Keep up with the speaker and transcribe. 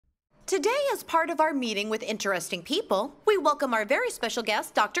Today, as part of our meeting with interesting people, we welcome our very special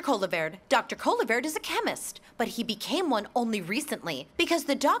guest, Dr. Calaverde. Dr. Calaverde is a chemist, but he became one only recently because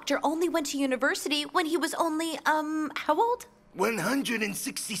the doctor only went to university when he was only, how old?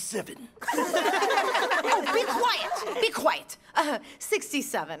 167. Oh, be quiet! Be quiet.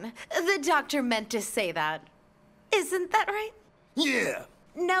 67. The doctor meant to say that. Isn't that right? Yeah.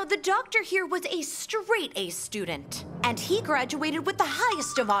 Now, the doctor here was a straight A student, and he graduated with the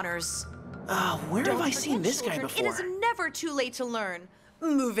highest of honors. Where have I seen this guy before? It is never too late to learn.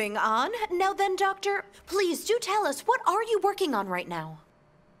 Moving on. Now then, doctor, please do tell us, what are you working on right now?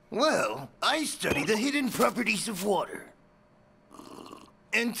 Well, I study the hidden properties of water.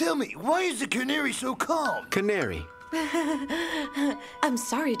 And tell me, why is the canary so calm? Canary. I'm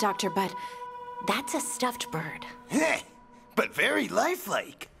sorry, doctor, but that's a stuffed bird. Heh, but very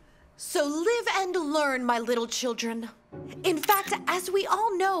lifelike. So live and learn, my little children. In fact, as we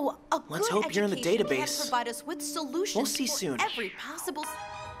all know, Let's good hope you're in the education database. can provide us with solutions We'll see for soon. every possible...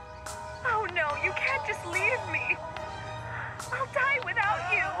 Oh no, you can't just leave me. I'll die without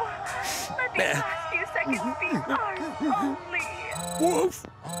you. Let these last few seconds be ours only. Woof!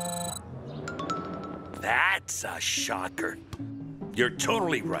 That's a shocker. You're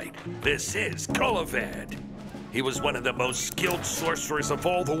totally right. This is Calaverde. He was one of the most skilled sorcerers of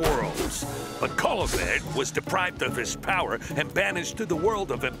all the worlds. But Calaverde was deprived of his power and banished to the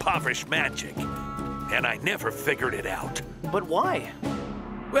world of impoverished magic. And I never figured it out. But why?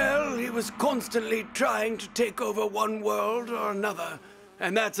 Well, he was constantly trying to take over one world or another.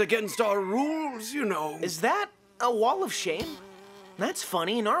 And that's against our rules, you know. Is that a wall of shame? That's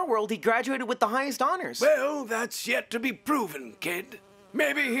funny. In our world, he graduated with the highest honors. Well, that's yet to be proven, kid.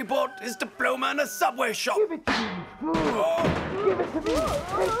 Maybe he bought his diploma in a Subway shop. Give it to me. Give it to me.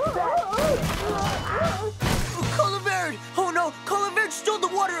 Take that. Calaverde! Oh no, Calaverde stole the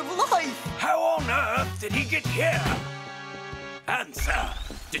water of life! How on earth did he get here? Answer.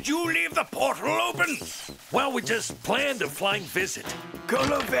 Did you leave the portal open? Well, we just planned a flying visit.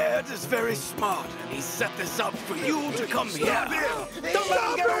 Calaverde is very smart, and he set this up for you to come here. Don't let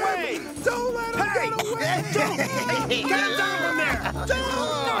him get away! Don't let him get away! Hey, get him down from there!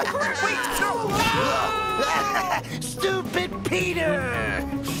 Wait, no! Stupid Peter!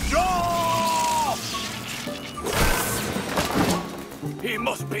 Stop! He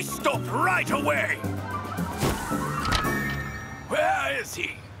must be stopped right away. Where is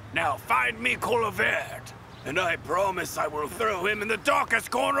he? Now find me Calaverde, and I promise I will throw him in the darkest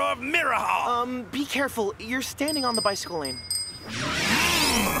corner of Mirahall. Be careful. You're standing on the bicycle lane.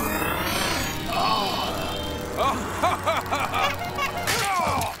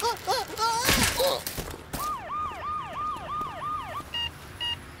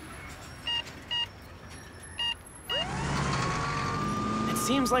 It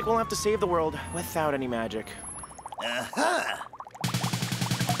seems like we'll have to save the world without any magic. Aha!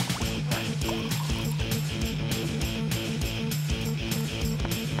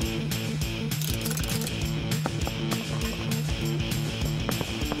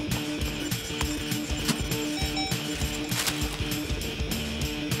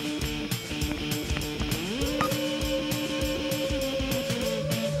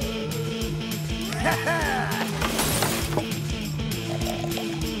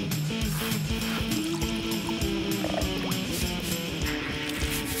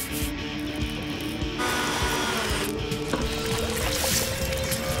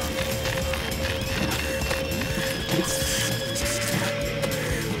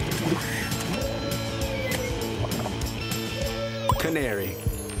 Canary.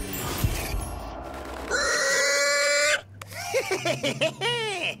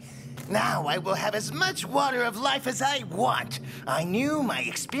 Now I will have as much water of life as I want. I knew my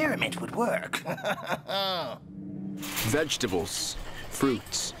experiment would work. Vegetables.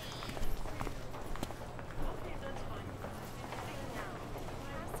 Fruits.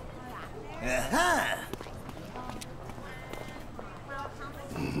 Aha!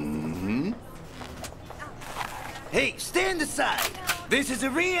 Hey, stand aside. This is a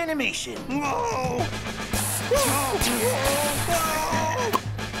reanimation.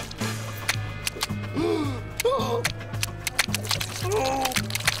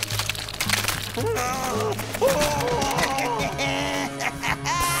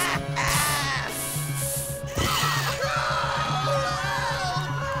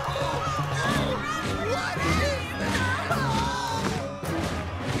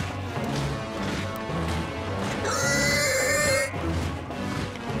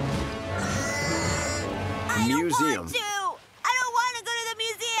 Museum. I don't want to go to the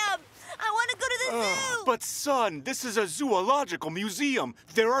museum. I want to go to the zoo. But son, this is a zoological museum.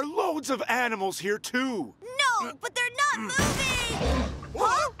 There are loads of animals here, too. No, but they're not moving!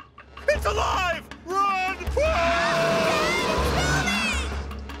 Huh? It's alive! Run!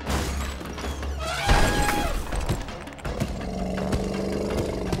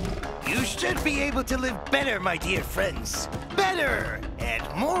 You should be able to live better, my dear friends. Better and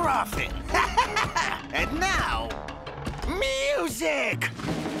more often. And now, music!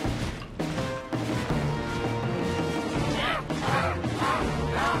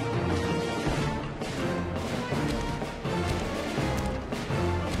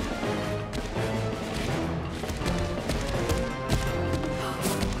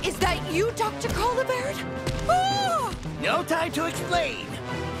 Is that you, Dr. Calaverde? Oh! No time to explain.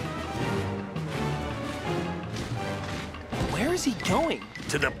 Where is he going?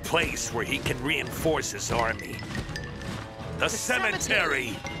 To the place where he can reinforce his army. The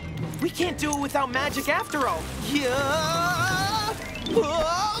cemetery! We can't do it without magic after all. Yeah!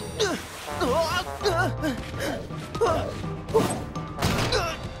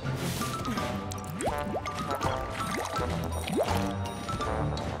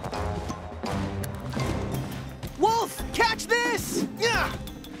 Wolf, catch this! Yeah!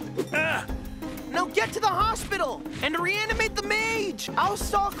 Now get to the hospital and reanimate the mage! I'll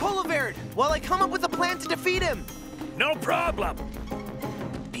stall Calaverde while I come up with a plan to defeat him. No problem!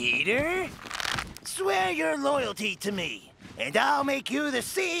 Peter, swear your loyalty to me, and I'll make you the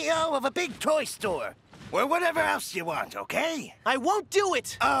CEO of a big toy store. Or whatever else you want, okay? I won't do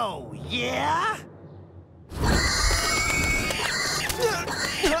it! Oh, yeah?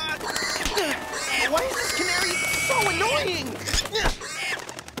 Why is this canary so annoying?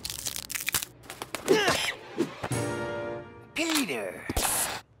 Peter.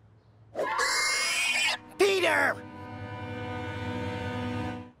 Peter!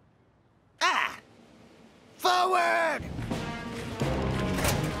 Ah! Forward!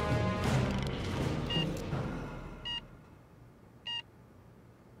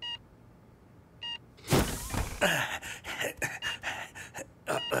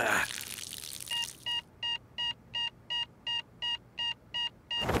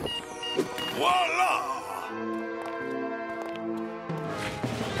 Voila!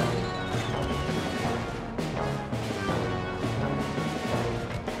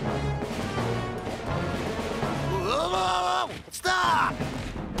 Whoa! Stop!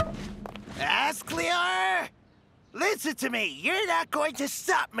 That's clear! Listen to me, you're not going to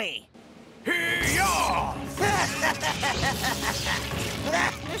stop me! Hee-yaw!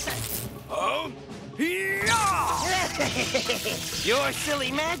 Oh? Hee-yaw! Your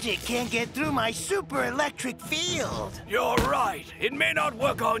silly magic can't get through my super electric field! You're right. It may not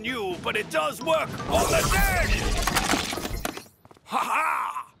work on you, but it does work on the dead!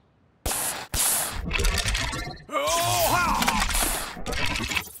 Ha-ha! Oh-ha!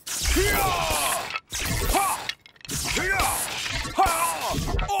 Hee-yaw! Ha! Hee-yaw! Ha!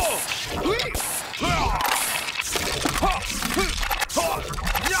 Oh! Hee! Ha! Ha! Ha!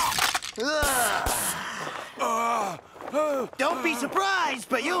 Yeah! Don't be surprised,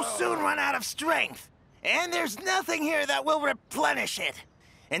 but you'll soon run out of strength. And there's nothing here that will replenish it.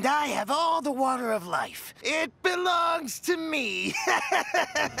 And I have all the water of life. It belongs to me.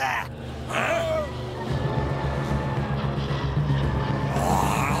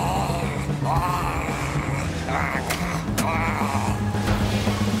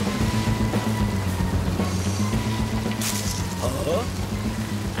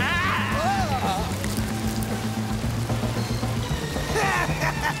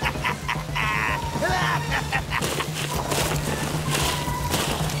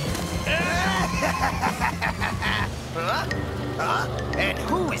 And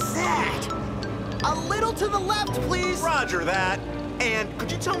who is that? A little to the left, please! Roger that. And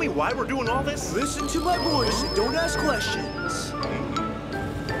could you tell me why we're doing all this? Listen to my voice and don't ask questions.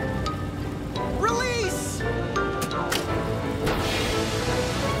 Release!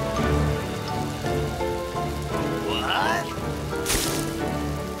 What?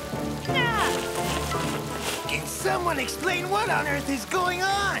 Can someone explain what on earth is going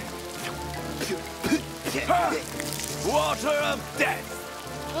on? Water of death!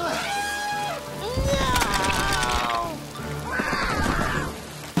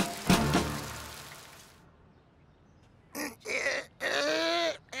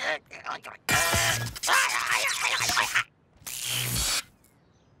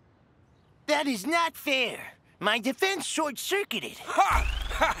 That is not fair. My defense short-circuited. Ha!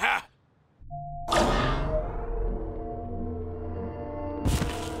 Ha ha!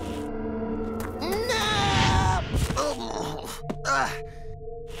 No!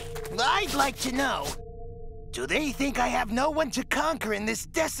 I'd like to know, Do they think I have no one to conquer in this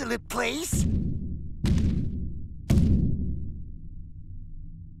desolate place?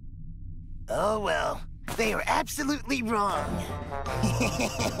 Oh well, they are absolutely wrong.